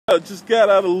I just got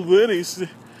out of Lenny's.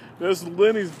 There's a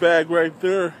Lenny's bag right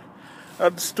there.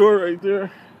 At the store right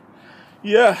there.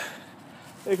 Yeah.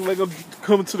 Acting like I'm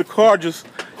coming to the car just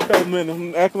a couple minutes.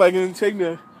 I'm acting like it didn't take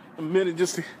me a minute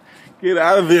just to get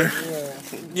out of there.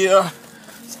 Yeah.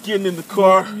 Just getting in the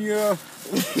car. Yeah.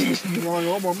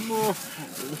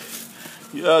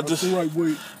 Yeah, that's just the right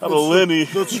weight. out of Lenny.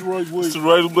 That's the right weight. It's the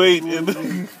right weight.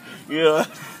 And, yeah.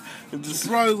 And just,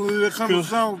 surprisingly, that kind of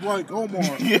sounds like Omar.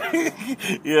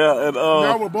 Yeah, and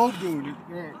now we're both doing it.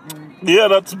 Yeah,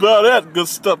 that's about it. Gonna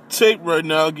stop tape right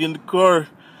now. Get in the car.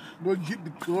 Well, get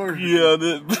the car. Yeah,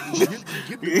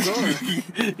 get the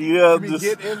car. Yeah, just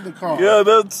get in the car.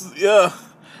 Yeah,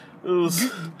 it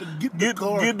was get the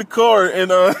car. Get the car and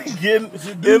get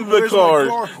in the car.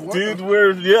 Dude,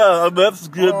 yeah, that's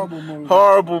good.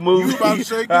 Horrible movie. You about to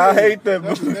say good. I hate that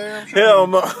movie. Hell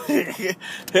no.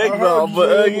 Heck no.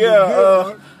 But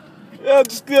yeah,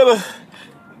 just gotta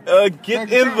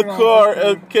get in the car.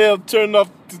 Okay, I'm turning off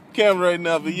the camera right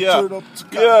now. But yeah,